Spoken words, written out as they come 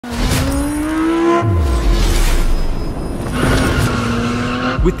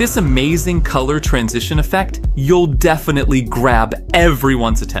With this amazing color transition effect, you'll definitely grab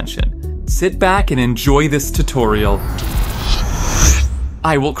everyone's attention. Sit back and enjoy this tutorial.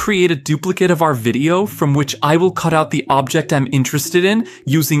 I will create a duplicate of our video from which I will cut out the object I'm interested in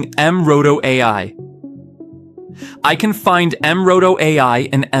using MRoto AI. I can find MRoto AI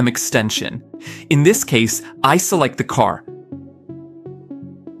and M extension. In this case, I select the car.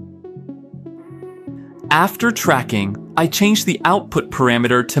 After tracking, I change the output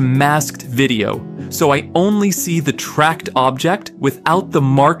parameter to masked video, so I only see the tracked object without the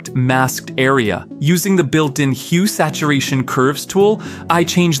marked masked area. Using the built-in Hue Saturation Curves tool, I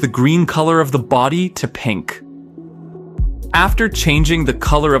change the green color of the body to pink. After changing the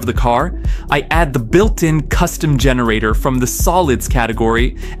color of the car, I add the built-in custom generator from the solids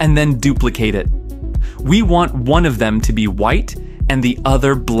category and then duplicate it. We want one of them to be white and the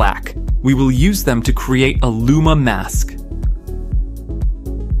other black. We will use them to create a Luma mask.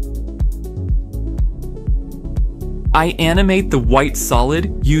 I animate the white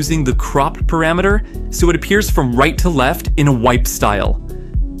solid using the cropped parameter so it appears from right to left in a wipe style.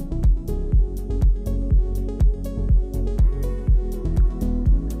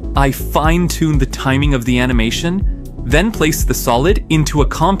 I fine-tune the timing of the animation, then place the solid into a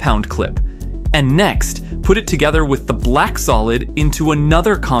compound clip, and next put it together with the black solid into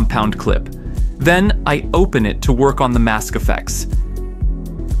another compound clip. Then I open it to work on the mask effects.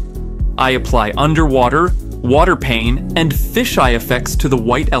 I apply underwater, water pane, and fisheye effects to the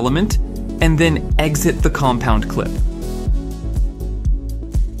white element, and then exit the compound clip.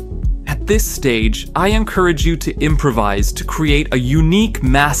 At this stage, I encourage you to improvise to create a unique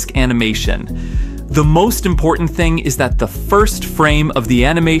mask animation. The most important thing is that the first frame of the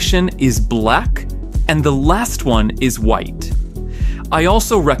animation is black and the last one is white. I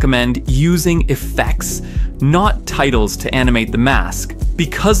also recommend using effects, not titles, to animate the mask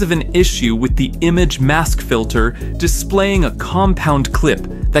because of an issue with the image mask filter displaying a compound clip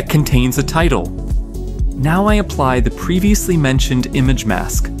that contains a title. Now I apply the previously mentioned image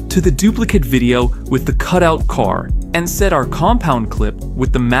mask to the duplicate video with the cutout car and set our compound clip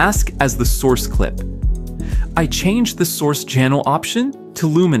with the mask as the source clip. I change the source channel option to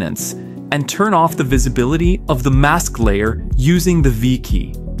luminance and turn off the visibility of the mask layer using the V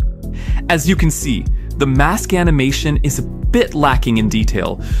key. As you can see, the mask animation is a bit lacking in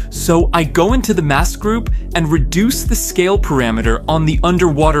detail, so I go into the mask group and reduce the scale parameter on the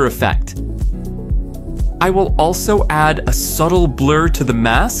underwater effect. I will also add a subtle blur to the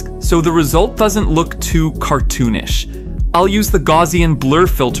mask so the result doesn't look too cartoonish. I'll use the Gaussian blur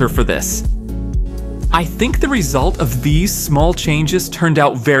filter for this. I think the result of these small changes turned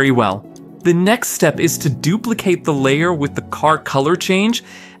out very well. The next step is to duplicate the layer with the car color change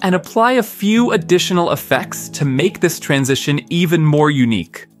and apply a few additional effects to make this transition even more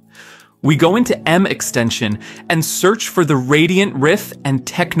unique. We go into M extension and search for the Radiant Riff and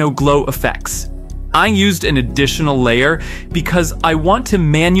Techno Glow effects. I used an additional layer because I want to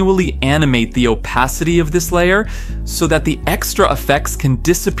manually animate the opacity of this layer so that the extra effects can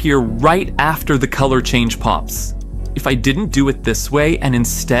disappear right after the color change pops. If I didn't do it this way and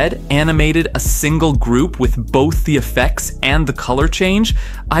instead animated a single group with both the effects and the color change,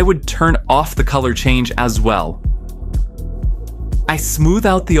 I would turn off the color change as well. I smooth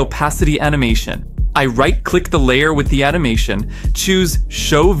out the opacity animation. I right-click the layer with the animation, choose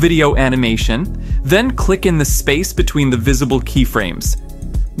Show Video Animation, then click in the space between the visible keyframes.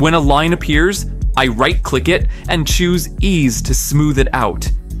 When a line appears, I right-click it and choose Ease to smooth it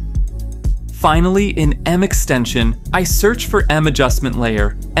out. Finally, in M extension, I search for M adjustment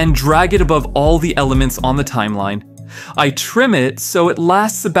layer and drag it above all the elements on the timeline. I trim it so it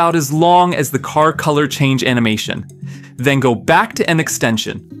lasts about as long as the car color change animation. Then go back to M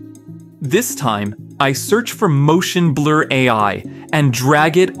extension. This time, I search for Motion Blur AI and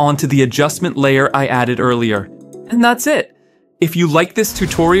drag it onto the adjustment layer I added earlier. And that's it. If you like this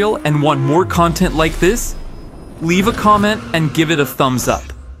tutorial and want more content like this, leave a comment and give it a thumbs up.